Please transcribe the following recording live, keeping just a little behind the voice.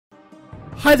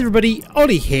Hi there everybody,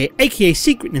 Ollie here, aka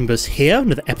Secret Nimbus here,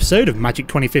 another episode of Magic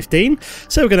 2015.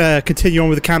 So we're going to continue on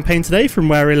with the campaign today from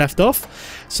where we left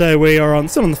off. So we are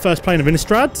still on the first plane of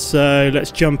Innistrad, so let's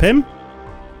jump in.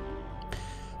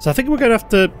 So I think we're going to have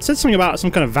to say something about some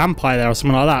kind of vampire there or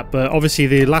something like that, but obviously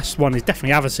the last one is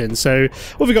definitely Avacyn. So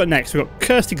what have we got next? We've got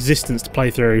Cursed Existence to play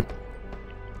through.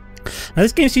 Now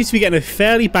this game seems to be getting a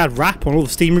fairly bad rap on all the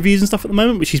Steam reviews and stuff at the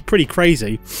moment, which is pretty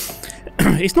crazy.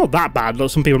 It's not that bad,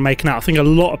 like some people are making out. I think a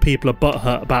lot of people are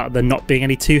butthurt about there not being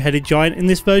any two-headed giant in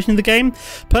this version of the game.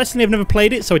 Personally, I've never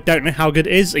played it, so I don't know how good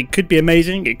it is. It could be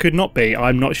amazing, it could not be,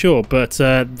 I'm not sure. But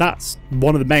that's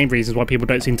one of the main reasons why people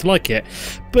don't seem to like it.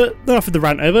 But enough of the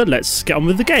rant over, let's get on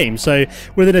with the game. So,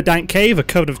 within a dank cave, a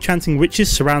coven of chanting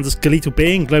witches surrounds a skeletal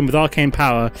being glowing with arcane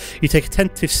power. You take a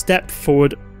tentative step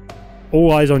forward.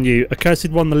 All eyes on you.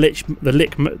 Accursed one, the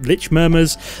lich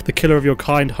murmurs. The killer of your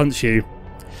kind hunts you.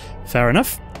 Fair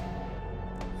enough.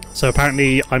 So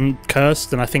apparently I'm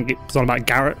cursed, and I think it's on about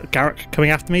Garrick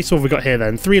coming after me. So what have we got here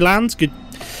then? 3 lands, good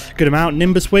amount.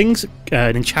 Nimbus Wings,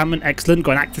 an enchantment, excellent.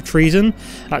 Got an Act of Treason,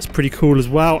 that's pretty cool as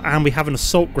well. And we have an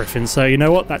Assault Griffin. So you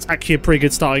know what? That's actually a pretty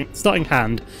good starting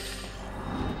hand.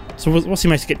 So what's he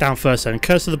managed to get down first then?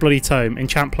 Curse of the Bloody Tome,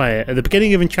 enchant player. At the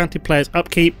beginning of enchanted player's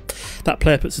upkeep, that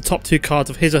player puts the top 2 cards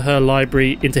of his or her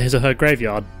library into his or her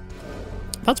graveyard.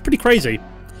 That's pretty crazy.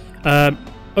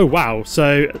 Oh wow,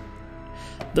 so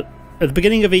at the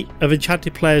beginning of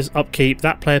enchanted player's upkeep,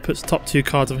 that player puts the top 2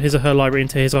 cards of his or her library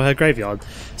into his or her graveyard.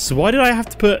 So why did I have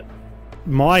to put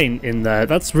mine in there?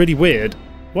 That's really weird.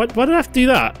 Why did I have to do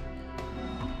that?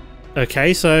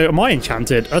 Okay, so am I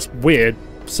enchanted? That's weird.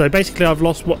 So basically I've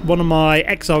lost one of my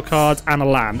exile cards and a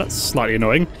land. That's slightly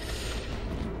annoying.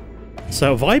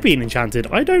 So have I been enchanted?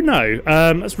 I don't know.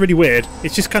 That's really weird.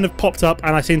 It's just kind of popped up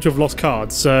and I seem to have lost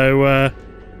cards. So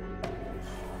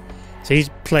he's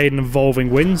played an Evolving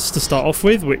Winds to start off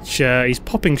with, which he's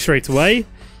popping straight away.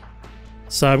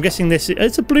 So I'm guessing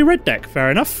it's a blue-red deck,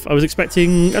 fair enough. I was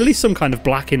expecting at least some kind of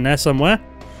black in there somewhere.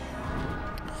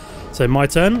 So my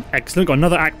turn, excellent, got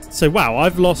another act. So wow,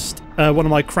 I've lost one of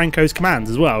my Kranko's commands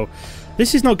as well.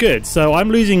 This is not good, so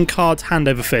I'm losing cards hand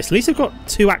over fist. At least I've got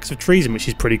 2 Acts of Treason, which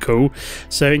is pretty cool.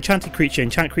 So enchant creature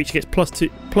gets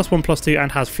 +1/+2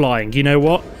 and has flying. You know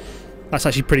what? That's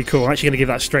actually pretty cool. I'm actually going to give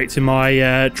that straight to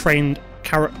my trained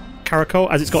Caracol,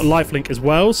 as it's got lifelink as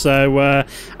well. So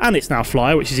and it's now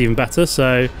flyer, which is even better.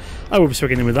 So I will be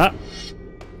swinging in with that.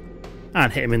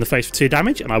 And hit him in the face for 2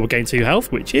 damage, and I will gain 2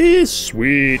 health, which is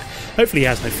sweet. Hopefully he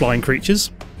has no flying creatures.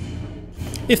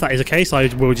 If that is the case, I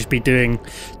will just be doing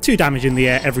 2 damage in the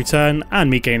air every turn, and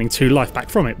me gaining 2 life back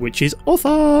from it, which is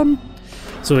awesome.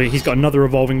 So he's got another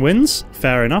Evolving Winds,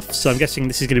 fair enough. So I'm guessing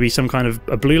this is going to be some kind of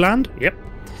a blue land. Yep.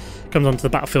 Comes onto the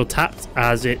battlefield tapped,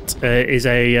 as it is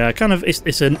a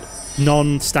it's a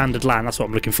non-standard land. That's what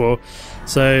I'm looking for.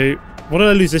 So what did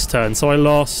I lose this turn? So I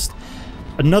lost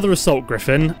another Assault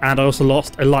Griffin, and I also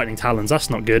lost a Lightning Talons. That's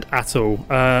not good at all.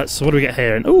 So what do we get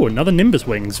here? And oh, another Nimbus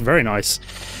Wings. Very nice.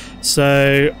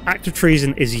 So Act of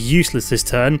Treason is useless this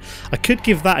turn. I could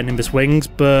give that a Nimbus Wings,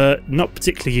 but not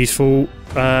particularly useful.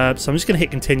 So I'm just going to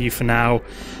hit continue for now.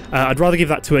 I'd rather give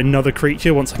that to another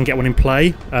creature once I can get one in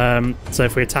play. So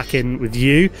if we attack in with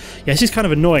you, yeah, it's just kind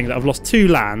of annoying that I've lost 2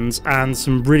 lands and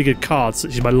some really good cards,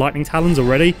 such as my Lightning Talons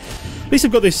already. At least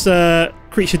I've got this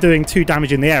creature doing 2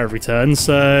 damage in the air every turn.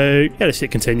 So yeah, let's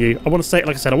hit continue. I want to say,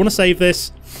 like I said, I want to save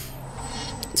this.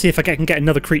 See if I can get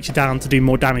another creature down to do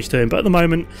more damage to him. But at the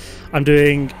moment, I'm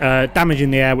doing damage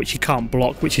in the air, which he can't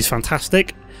block, which is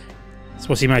fantastic. So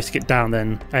what's he managed to get down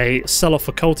then? A Sell-Off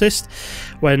Occultist.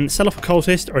 When Sell-Off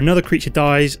Occultist or another creature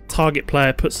dies, target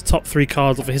player puts the top 3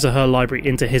 cards of his or her library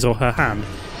into his or her hand.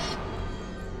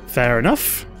 Fair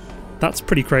enough. That's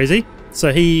pretty crazy.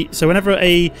 So whenever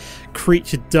a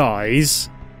creature dies,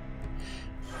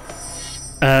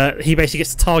 he basically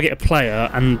gets to target a player,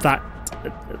 and that...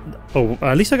 Oh,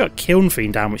 at least I got Kiln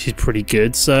Fiend down, which is pretty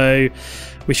good. So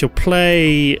we shall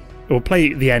play... We'll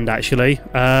play the end, actually.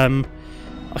 I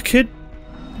could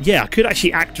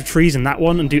actually Act of Treason that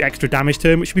one and do extra damage to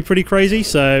him, which would be pretty crazy.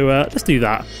 So let's do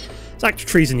that. It's Act of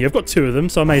Treason you. I've got 2 of them,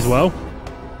 so I may as well.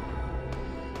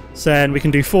 So then we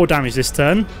can do 4 damage this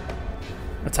turn.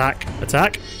 Attack,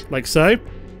 like so.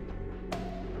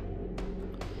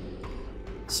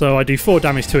 So I do 4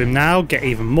 damage to him now, get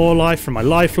even more life from my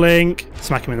lifelink,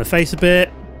 smack him in the face a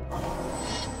bit.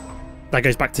 That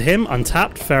goes back to him,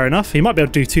 untapped, fair enough. He might be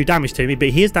able to do 2 damage to me, but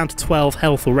he is down to 12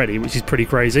 health already, which is pretty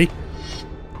crazy.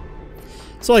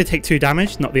 So I take 2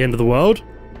 damage, not the end of the world.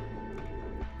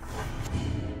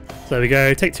 So there we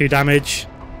go, take 2 damage.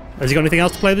 Has he got anything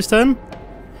else to play this turn?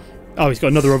 Oh, he's got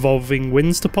another Evolving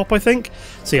Winds to pop, I think.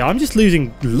 So yeah, I'm just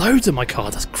losing loads of my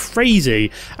cards. That's crazy.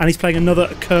 And he's playing another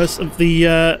Curse of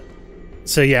the...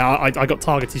 So yeah, I got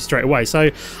targeted straight away.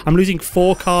 So I'm losing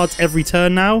 4 cards every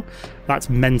turn now. That's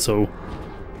mental.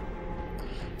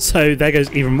 So there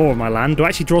goes even more of my land. Do I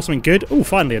actually draw something good? Oh,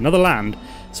 finally, another land.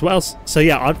 So what else? So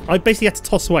yeah, I basically had to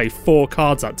toss away 4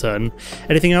 cards that turn.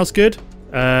 Anything else good?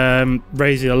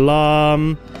 Raise the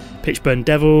Alarm, Pitchburn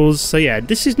Devils. So yeah,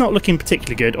 this is not looking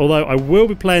particularly good, although I will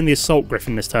be playing the Assault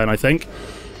Griffin this turn, I think.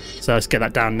 So let's get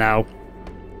that down now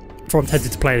before I'm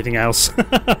tempted to play anything else.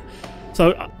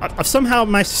 So I've somehow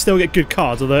managed to still get good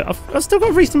cards, although I've still got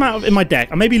a reasonable amount in my deck.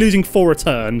 I may be losing 4 a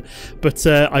turn, but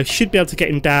I should be able to get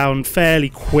him down fairly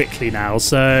quickly now.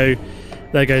 So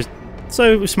there goes.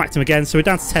 So we smacked him again, so we're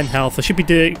down to 10 health. I should be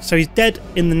doing... So he's dead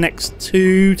in the next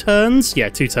 2 turns? Yeah,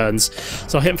 2 turns.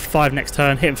 So I'll hit him for 5 next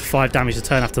turn, hit him for 5 damage the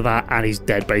turn after that, and he's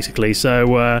dead, basically.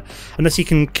 So unless he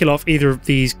can kill off either of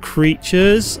these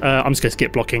creatures, I'm just going to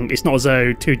skip blocking. It's not as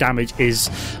though 2 damage is,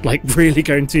 like, really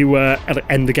going to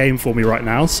end the game for me right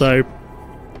now. So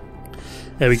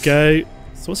there we go.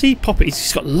 So what's he popping?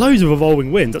 He's got loads of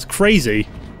Evolving Winds. That's crazy.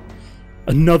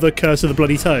 Another Curse of the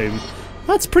Bloody Tome.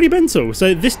 That's pretty mental.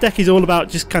 So this deck is all about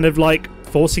just kind of like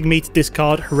forcing me to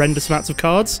discard horrendous amounts of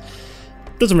cards.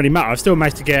 Doesn't really matter. I've still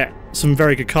managed to get some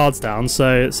very good cards down.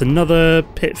 So it's another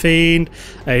Pit Fiend,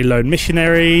 a Lone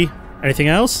Missionary. Anything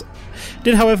else?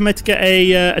 Did, however, manage to get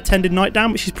a Attended Knight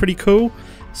down, which is pretty cool.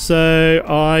 So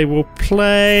I will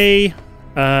play...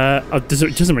 it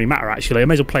doesn't really matter, actually. I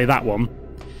may as well play that one.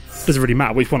 Doesn't really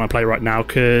matter which one I play right now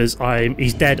because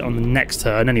he's dead on the next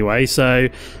turn anyway. So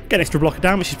get an extra blocker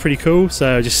down, which is pretty cool.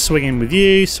 So just swinging with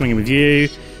you,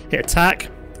 hit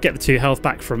attack, get the 2 health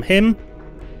back from him.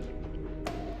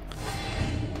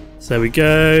 So there we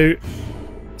go.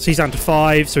 So he's down to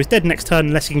 5. So he's dead next turn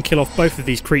unless he can kill off both of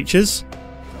these creatures.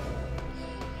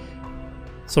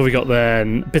 So we got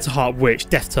then Bitterheart Witch,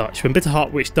 Death Touch. When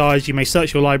Bitterheart Witch dies, you may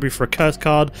search your library for a curse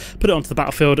card, put it onto the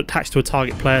battlefield, attached to a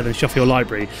target player, then shuffle your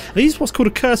library. Are these what's called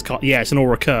a curse card? Yeah, it's an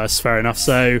aura curse, fair enough.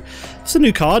 So it's a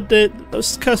new card.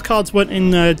 Those curse cards weren't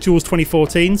in Duels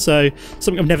 2014, so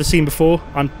something I've never seen before.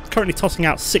 I'm currently tossing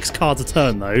out 6 cards a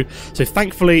turn though, so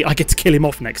thankfully I get to kill him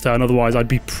off next turn, otherwise I'd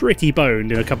be pretty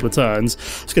boned in a couple of turns.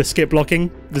 Just going to skip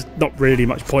blocking. There's not really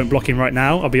much point blocking right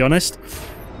now, I'll be honest.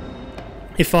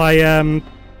 If I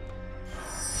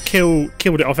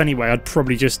killed it off anyway, I'd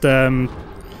probably just so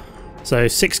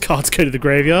 6 cards go to the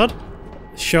graveyard,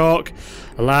 shark,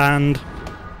 a land,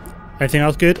 anything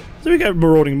else good? So we get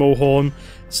Marauding Moorhorn.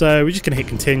 So we're just gonna hit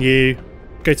continue,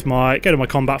 go to my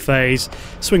combat phase,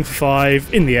 swing for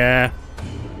 5 in the air,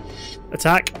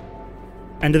 attack,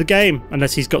 end of the game,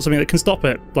 unless he's got something that can stop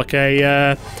it, like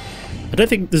a I don't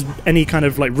think there's any kind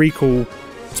of like recall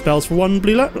spells for 1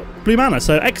 blue mana,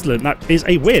 so excellent. That is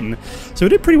a win. So we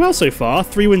did pretty well so far.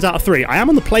 3 wins out of 3. I am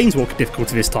on the Planeswalker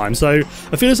difficulty this time, so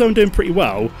I feel as though I'm doing pretty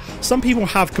well. Some people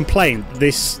have complained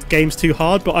this game's too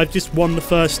hard, but I've just won the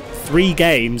first 3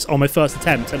 games on my first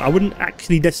attempt, and I wouldn't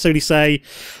actually necessarily say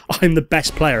I'm the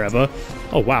best player ever.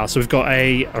 Oh wow, so we've got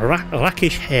a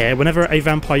Rakish Hare. Whenever a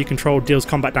vampire you control deals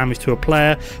combat damage to a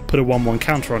player, put a 1/1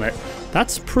 counter on it.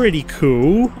 That's pretty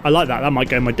cool. I like that. That might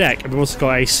go in my deck. And we've also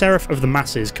got a Seraph of the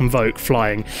Masses, Convoke,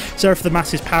 flying. Seraph of the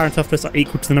Masses, power and toughness are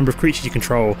equal to the number of creatures you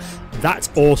control. That's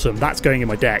awesome. That's going in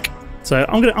my deck. So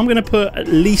I'm gonna put at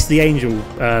least the angel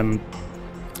one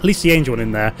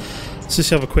in there. Let's just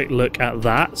have a quick look at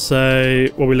that. So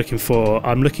what are we looking for?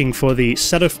 I'm looking for the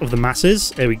Seraph of the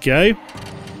Masses. There we go.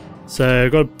 So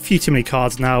I've got a few too many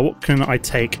cards now. What can I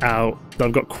take out that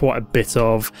I've got quite a bit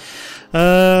of?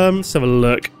 Let's have a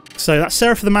look. So that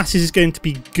Seraph of the Masses is going to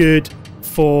be good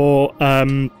for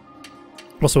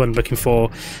what's the one I'm looking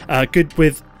for? Good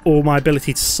with all my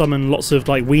ability to summon lots of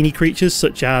like weenie creatures,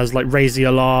 such as like Raise the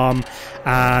Alarm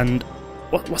and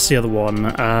what's the other one?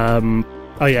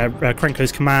 Oh yeah,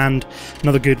 Krenko's Command,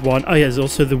 another good one. Oh yeah, there's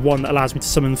also the one that allows me to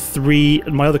summon 3,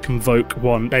 my other Convoke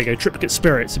one. There you go, Triplicate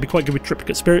Spirits. It'd be quite good with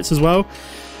Triplicate Spirits as well.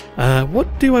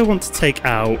 What do I want to take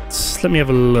out? Let me have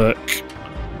a look.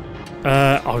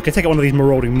 I'm going to take out one of these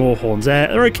Marauding Moorhorns.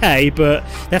 They're okay, but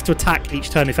they have to attack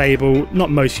each turn if able. Not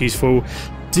most useful.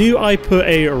 Do I put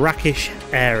a Rakish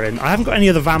Hare in? I haven't got any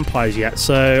other vampires yet,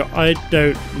 so I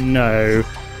don't know.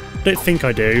 Don't think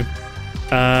I do.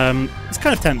 It's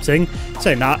kind of tempting.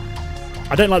 Saying that,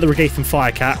 I don't like the Regathan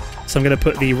Firecat, so I'm going to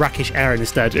put the Rakish Hare in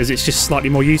instead, as it's just slightly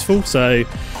more useful. So,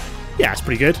 yeah, it's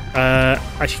pretty good.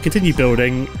 Actually, continue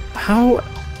building. How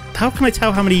can I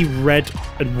tell how many red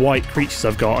and white creatures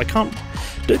I've got? I can't...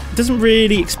 It doesn't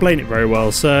really explain it very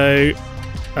well, so...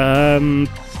 I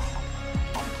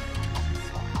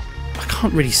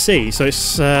can't really see. So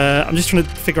it's I'm just trying to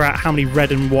figure out how many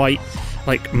red and white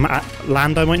like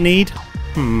land I might need.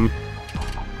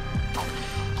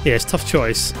 Yeah, it's a tough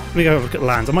choice. Let me go look at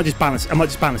lands. I might just balance it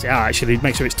out actually.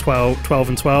 Make sure it's 12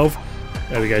 and 12.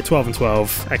 There we go, 12 and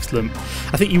 12. Excellent.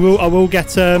 I think I will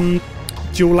get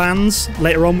dual lands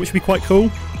later on, which would be quite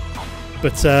cool.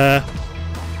 But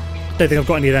don't think I've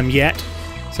got any of them yet.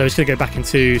 So I'm just going to go back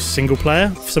into single player.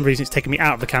 For some reason, it's taken me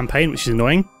out of the campaign, which is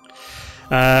annoying.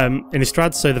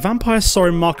 Innistrad. So the vampire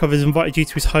Sorin Markov has invited you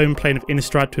to his home plane of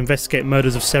Innistrad to investigate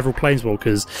murders of several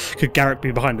planeswalkers. Could Garrett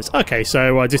be behind us? Okay,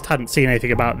 so I just hadn't seen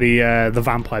anything about the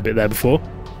vampire bit there before.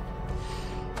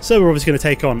 So we're obviously going to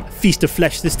take on Feast of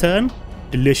Flesh this turn.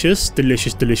 Delicious,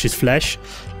 delicious, delicious flesh.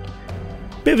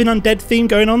 Bit of an undead theme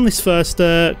going on this first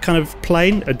kind of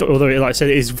plane, although, like I said,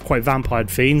 it is quite vampire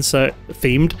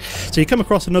themed. So you come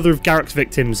across another of Garrick's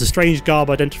victims. The strange garb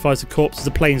identifies the corpse as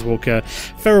a planeswalker.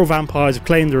 Feral vampires have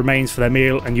claimed the remains for their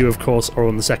meal, and you, of course, are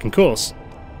on the second course.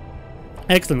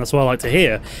 Excellent, that's what I like to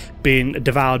hear. Being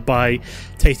devoured by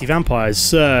tasty vampires.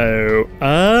 So,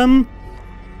 I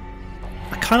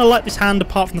kind of like this hand,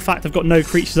 apart from the fact I've got no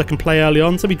creatures I can play early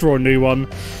on. So let me draw a new one.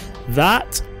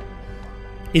 That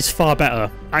is far better.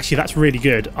 Actually, that's really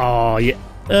good. Oh, yeah.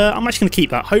 I'm actually going to keep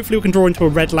that. Hopefully we can draw into a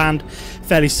red land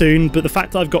fairly soon, but the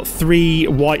fact that I've got 3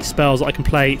 white spells that I can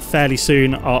play fairly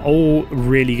soon are all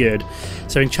really good.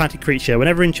 So Enchanted Creature.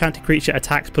 Whenever Enchanted Creature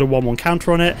attacks, put a 1/1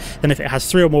 counter on it. Then if it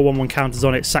has 3 or more 1/1 counters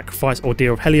on it, sacrifice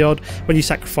Ordeal of Heliod. When you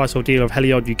sacrifice Ordeal of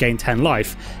Heliod, you gain 10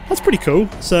 life. That's pretty cool.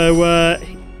 So,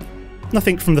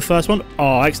 nothing from the first one.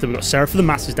 Oh, excellent. We've got Seraph of the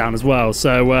Masses down as well.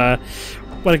 So,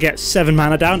 when I get 7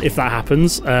 mana down, if that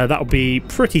happens, that'll be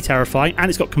pretty terrifying. And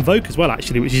it's got Convoke as well,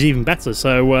 actually, which is even better.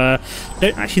 So,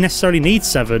 don't actually necessarily need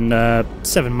 7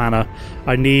 mana.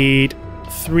 I need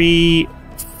 3,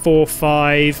 4,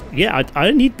 5. Yeah,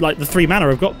 I need like the 3 mana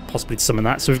I've got possibly to summon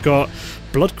that. So we've got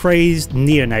Blood Crazed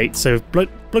Neonate. So Blood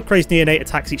Crazed Neonate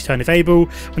attacks each turn if able.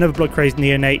 Whenever Blood Crazed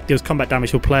Neonate deals combat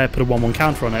damage to a player, put a 1/1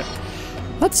 counter on it.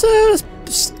 That's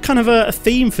kind of a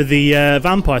theme for the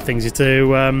vampire things, is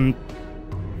to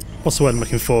what's the word I'm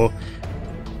looking for?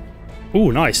 Oh,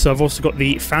 nice. So I've also got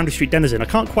the Foundry Street Denizen. I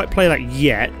can't quite play that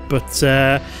yet, but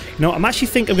you know, I'm actually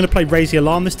think I'm going to play Raise the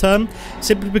Alarm this turn,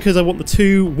 simply because I want the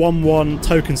 2 1/1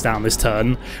 tokens down this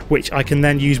turn, which I can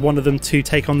then use one of them to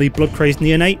take on the Blood Crazed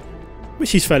Neonate,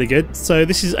 which is fairly good. So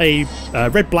this is a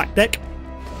red-black deck.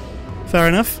 Fair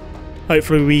enough.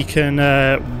 Hopefully we can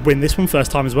win this one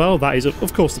first time as well. That is,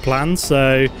 of course, the plan.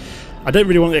 So I don't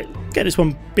really want to get this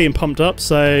one being pumped up,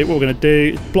 so what we're going to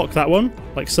do is block that one,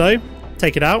 like so,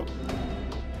 take it out.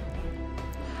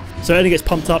 So it only gets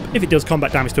pumped up if it deals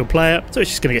combat damage to a player, so it's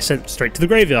just going to get sent straight to the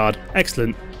graveyard.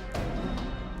 Excellent.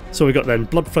 So we've got then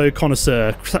Bloodflow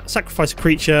Connoisseur. Sacrifice a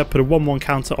creature, put a 1/1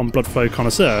 counter on Bloodflow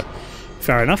Connoisseur.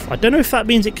 Fair enough. I don't know if that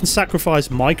means it can sacrifice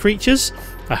my creatures.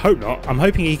 I hope not. I'm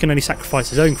hoping he can only sacrifice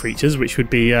his own creatures, which would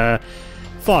be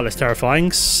far less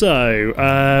terrifying. So,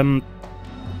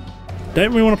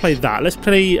 don't really want to play that. Let's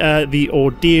play the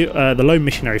Lone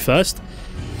Missionary first.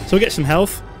 So we get some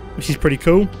health, which is pretty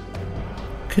cool.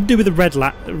 Could do with the red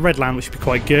land, which would be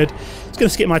quite good. It's going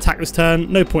to skip my attack this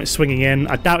turn. No point swinging in.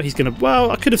 I doubt he's going to... Well,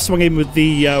 I could have swung in with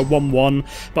the 1/1,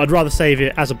 but I'd rather save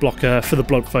it as a blocker for the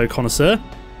Bloodflow Connoisseur.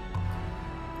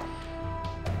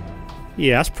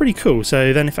 Yeah, that's pretty cool.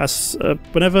 So then if it has...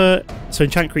 whenever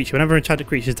Enchanted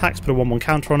Creature attacks, put a 1/1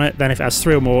 counter on it. Then if it has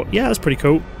 3 or more... Yeah, that's pretty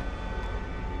cool.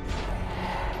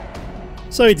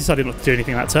 So he decided not to do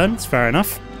anything that turn. It's fair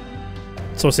enough.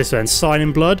 So what's this then? Sign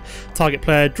in Blood. Target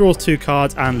player draws 2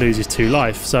 cards and loses 2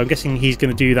 life. So I'm guessing he's going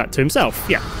to do that to himself.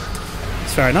 Yeah,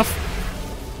 it's fair enough.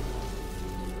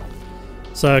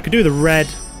 So I could do the red.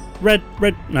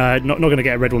 No, not going to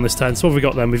get a red one this turn. So what have we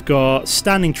got then? We've got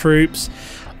Standing Troops,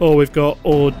 or we've got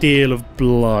Ordeal of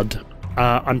Blood.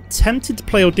 I'm tempted to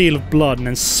play Ordeal of Blood and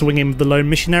then swing in with the Lone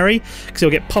Missionary, because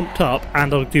it'll get pumped up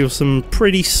and I'll do some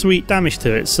pretty sweet damage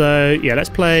to it. So yeah, let's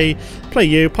play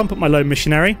you, pump up my Lone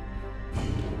Missionary.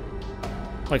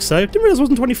 Like so. Didn't realise it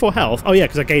wasn't 24 health. Oh yeah,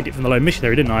 because I gained it from the Lone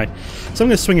Missionary, didn't I? So I'm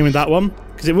going to swing him with that one,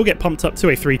 because it will get pumped up to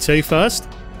a 3/2 first.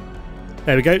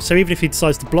 There we go. So even if he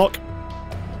decides to block,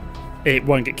 it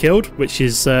won't get killed, which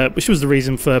was the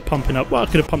reason for pumping up. Well, I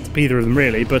could have pumped up either of them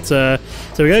really, but so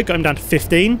we go, got him down to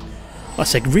 15. Like I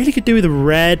said, really could do with a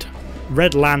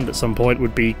red land at some point,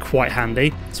 would be quite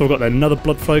handy. So we've got another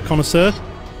Bloodflow Connoisseur.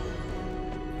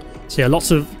 So yeah,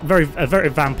 a very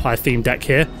vampire themed deck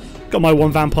here. Got my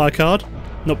 1 vampire card.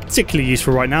 Not particularly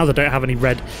useful right now, as I don't have any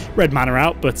red mana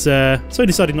out, but so I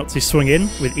decided not to swing in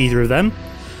with either of them.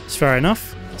 It's fair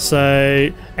enough. So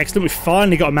excellent, we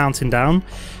finally got a mountain down.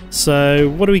 So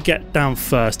what do we get down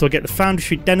first? Do I get the Foundry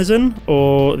Street Denizen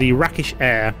or the Rakish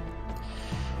Heir?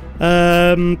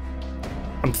 I'm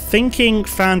thinking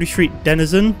Foundry Street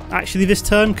Denizen actually this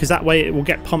turn, because that way it will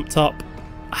get pumped up.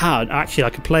 Actually I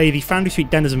could play the Foundry Street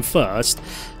Denizen first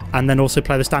and then also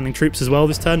play the Standing Troops as well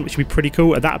this turn, which would be pretty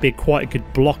cool, and that would be quite a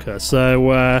good blocker.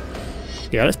 So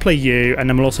yeah, let's play you, and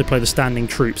then we'll also play the Standing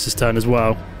Troops this turn as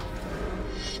well.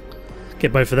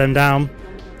 Get both of them down.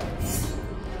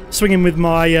 Swinging with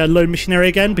my Lone Missionary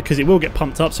again, because it will get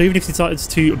pumped up, so even if he decides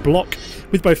to block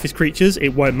with both his creatures, it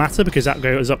won't matter, because that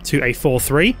goes up to a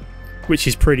 4-3, which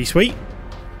is pretty sweet.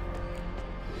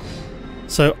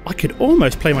 So I could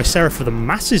almost play my Seraph of the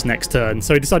Masses next turn,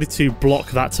 so he decided to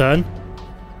block that turn.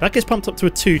 That gets pumped up to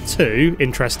a 2-2,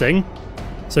 interesting.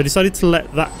 So I decided to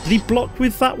let that... Did he block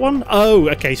with that one? Oh,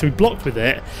 okay, so he blocked with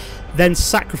it, then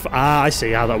sacrifice... I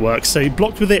see how that works. So he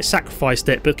blocked with it, sacrificed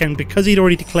it, but again, because he'd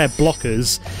already declared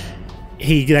blockers,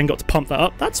 he then got to pump that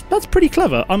up. That's pretty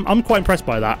clever. I'm quite impressed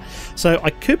by that. So I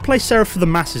could play Seraph of the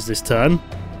Masses this turn.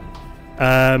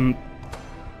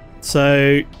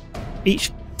 So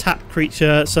each tap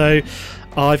creature... So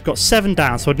I've got 7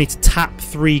 down, so I'd need to tap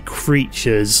 3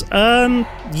 creatures.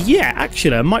 Yeah,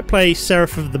 actually, I might play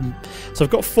Seraph of the... So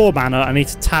I've got 4 mana, I need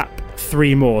to tap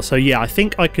 3 more. So yeah, I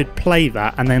think I could play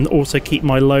that and then also keep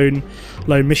my lone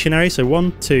missionary. So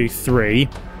 1, 2, 3.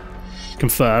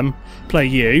 Confirm. Play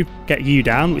you. Get you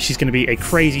down, which is going to be a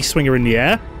crazy swinger in the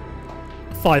air.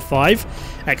 5-5.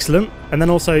 Excellent. And then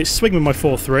also swing with my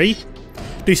 4-3.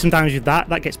 Do some damage with that.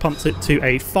 That gets pumped to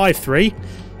a 5-3.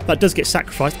 That does get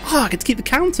sacrificed. I get to keep the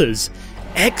counters.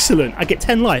 Excellent. I get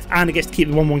 10 life and it gets to keep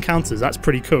the 1-1 counters. That's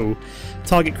pretty cool.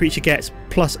 Target creature gets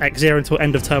plus X0 until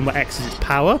end of turn where X is its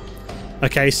power.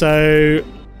 Okay, so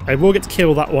I will get to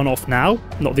kill that one off now.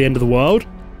 Not the end of the world.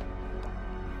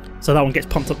 So that one gets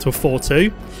pumped up to a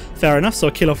 4-2. Fair enough. So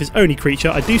I kill off his only creature.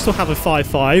 I do still have a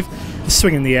 5-5. The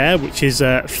swing in the air, which is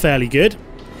fairly good.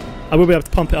 I will be able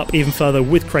to pump it up even further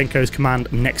with Krenko's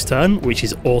command next turn, which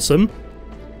is awesome.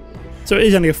 So it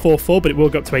is only a 4-4, but it will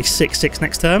go up to a 6-6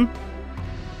 next turn.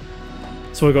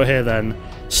 So we've got here then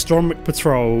Stromnik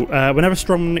Patrol. Whenever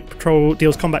Stromnik Patrol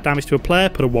deals combat damage to a player,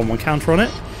 put a 1-1 counter on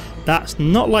it. That's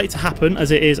not likely to happen,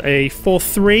 as it is a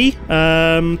 4-3.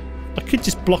 I could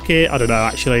just block it. I don't know,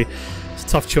 actually. It's a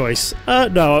tough choice.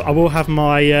 No, I will have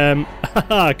my...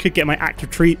 I could get my Active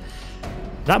Treat.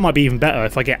 That might be even better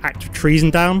if I get Active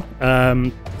Treason down.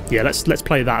 Yeah, let's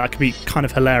play that. That could be kind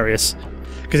of hilarious.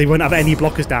 Because he won't have any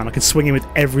blockers down. I can swing him with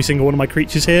every single one of my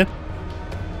creatures here.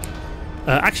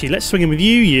 Actually, let's swing him with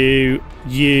you,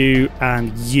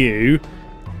 and you.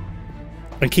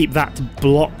 And keep that to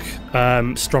block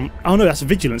Strom... Oh no, that's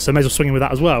Vigilance, so I may as well swing him with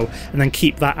that as well. And then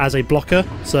keep that as a blocker.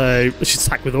 So let's just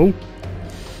attack with all.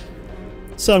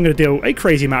 So I'm going to deal a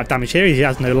crazy amount of damage here. He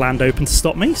has no land open to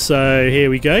stop me. So here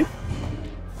we go.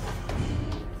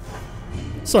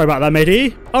 Sorry about that,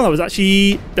 matey. Oh, that was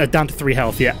actually down to 3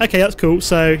 health. Yeah, okay, that's cool.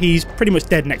 So he's pretty much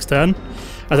dead next turn,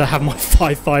 as I have my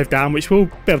 5-5 down, which will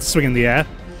be able to swing in the air.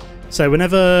 So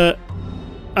whenever...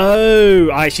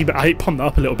 Oh, I pumped that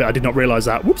up a little bit. I did not realise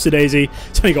that. Whoopsie daisy.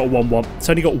 It's only got 1-1. It's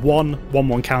only got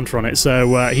 1-1 counter on it.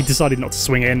 So he decided not to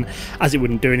swing in, as it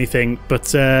wouldn't do anything.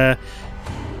 But yeah,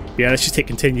 let's just hit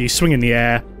continue. Swing in the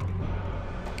air.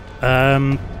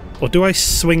 Or do I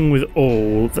swing with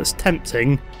all? That's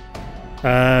tempting.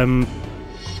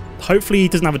 Hopefully he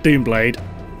doesn't have a Doomblade.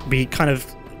 It'd be kind of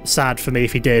sad for me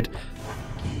if he did.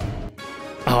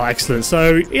 Oh, excellent.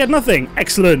 So he had nothing.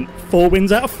 Excellent. 4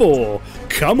 wins out of 4.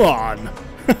 Come on.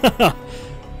 I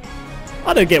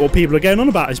don't get what people are going on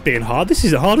about as being hard. This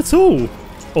isn't hard at all.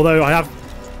 Although I have...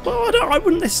 Well, I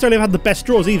wouldn't necessarily have had the best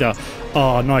draws either.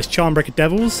 Oh, nice. Charmbreaker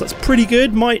Devils. That's pretty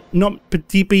good. Might not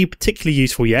be particularly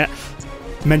useful yet.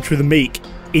 Mentor of the Meek.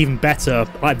 Even better.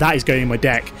 Like, that is going in my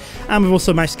deck. And we've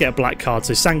also managed to get a black card,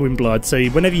 so Sanguine Blood. So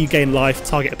whenever you gain life,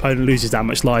 target opponent loses that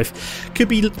much life. Could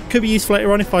be useful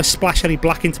later on if I splash any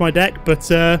black into my deck, but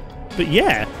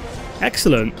yeah,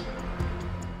 excellent.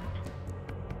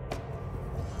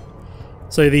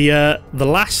 So the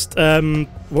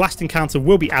last encounter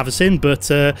will be Avacyn, but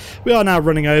we are now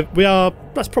running over.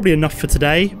 That's probably enough for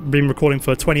today. Been recording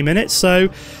for 20 minutes, so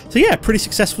yeah, pretty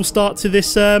successful start to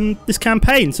this this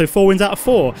campaign. So 4 wins out of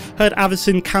 4. Heard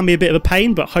Avacyn can be a bit of a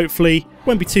pain, but hopefully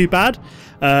won't be too bad.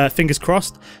 Fingers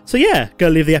crossed. So yeah,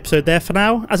 gonna leave the episode there for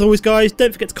now. As always, guys,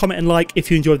 don't forget to comment and like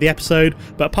if you enjoyed the episode.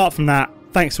 But apart from that,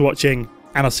 thanks for watching,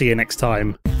 and I'll see you next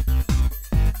time.